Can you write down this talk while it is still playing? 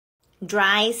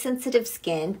Dry, sensitive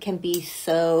skin can be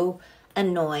so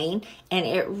annoying, and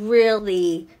it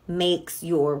really makes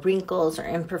your wrinkles or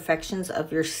imperfections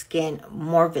of your skin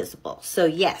more visible. So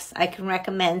yes, I can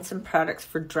recommend some products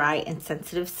for dry and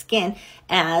sensitive skin,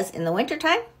 as in the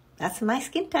wintertime, that's my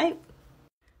skin type.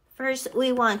 First,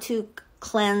 we want to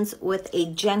cleanse with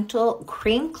a gentle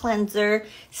cream cleanser.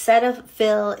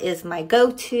 Cetaphil is my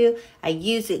go-to. I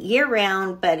use it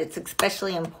year-round, but it's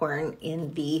especially important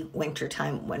in the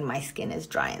wintertime when my skin is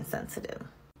dry and sensitive.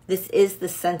 This is the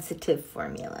sensitive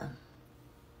formula.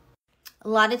 A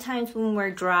lot of times when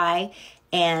we're dry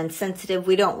and sensitive,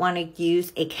 we don't want to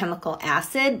use a chemical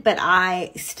acid, but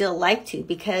I still like to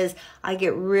because I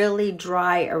get really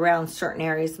dry around certain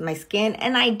areas of my skin,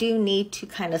 and I do need to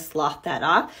kind of slough that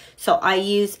off. So I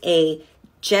use a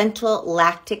gentle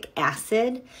lactic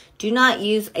acid. Do not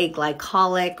use a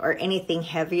glycolic or anything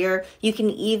heavier. You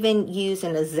can even use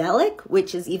an azelaic,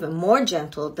 which is even more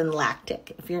gentle than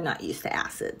lactic if you're not used to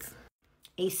acids.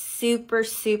 A super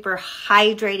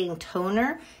hydrating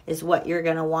toner is what you're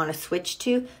going to want to switch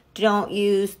to. Don't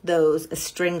use those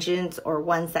astringents or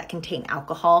ones that contain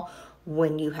alcohol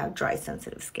when you have dry,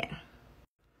 sensitive skin.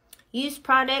 Use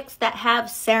products that have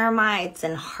ceramides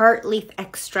and heart leaf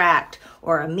extract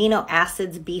or amino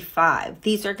acids B5.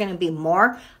 These are going to be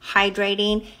more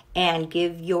hydrating and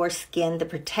give your skin the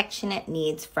protection it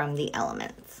needs from the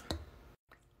elements.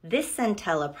 This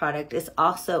Centella product is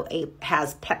also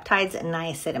has peptides and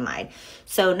niacinamide.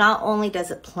 So not only does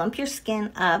it plump your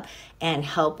skin up and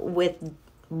help with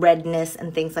redness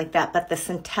and things like that, but the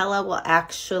Centella will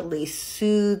actually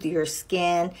soothe your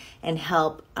skin and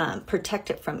help protect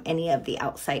it from any of the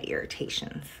outside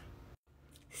irritations.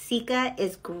 Cica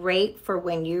is great for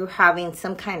when you're having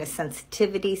some kind of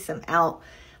sensitivity,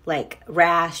 like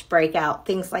rash, breakout,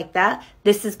 things like that.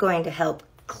 This is going to help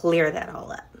clear that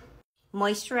all up.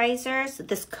 Moisturizers,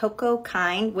 this cocoa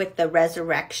kind with the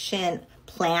resurrection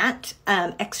plant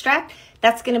extract,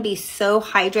 that's going to be so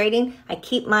hydrating. I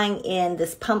keep mine in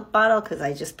this pump bottle because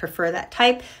I just prefer that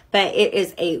type, but it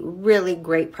is a really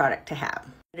great product to have.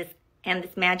 This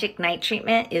magic night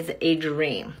treatment is a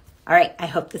dream. All right, I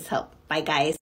hope this helped. Bye guys.